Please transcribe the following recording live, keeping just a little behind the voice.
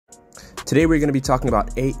Today we're going to be talking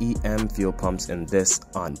about AEM fuel pumps in this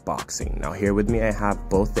unboxing. Now here with me I have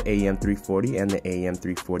both the AEM 340 and the AEM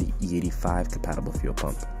 340 E85 compatible fuel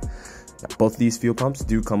pump. Now, both of these fuel pumps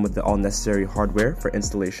do come with the all necessary hardware for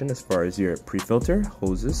installation as far as your pre-filter,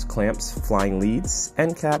 hoses, clamps, flying leads,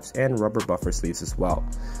 end caps, and rubber buffer sleeves as well.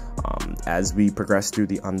 As we progress through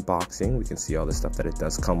the unboxing, we can see all the stuff that it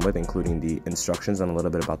does come with, including the instructions and a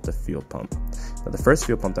little bit about the fuel pump. Now, the first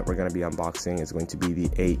fuel pump that we're going to be unboxing is going to be the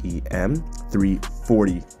AEM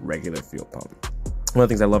 340 regular fuel pump. One of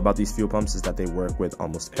the things I love about these fuel pumps is that they work with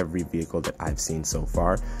almost every vehicle that I've seen so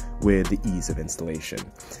far with the ease of installation.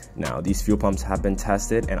 Now, these fuel pumps have been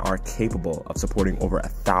tested and are capable of supporting over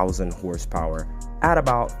 1,000 horsepower at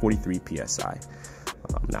about 43 PSI.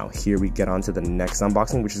 Now here we get on to the next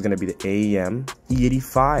unboxing, which is going to be the AEM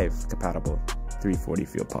E85 compatible 340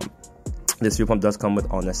 fuel pump. This fuel pump does come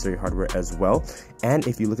with all necessary hardware as well, and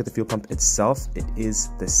if you look at the fuel pump itself, it is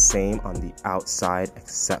the same on the outside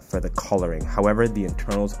except for the coloring. However, the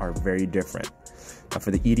internals are very different. Now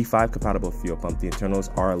for the E85 compatible fuel pump, the internals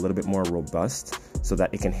are a little bit more robust so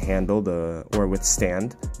that it can handle or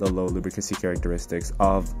withstand the low lubricancy characteristics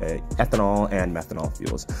of ethanol and methanol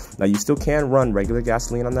fuels. Now you still can run regular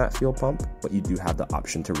gasoline on that fuel pump, but you do have the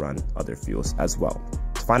option to run other fuels as well.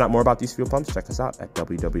 To find out more about these fuel pumps, check us out at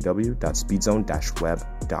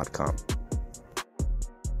www.speedzone-web.com.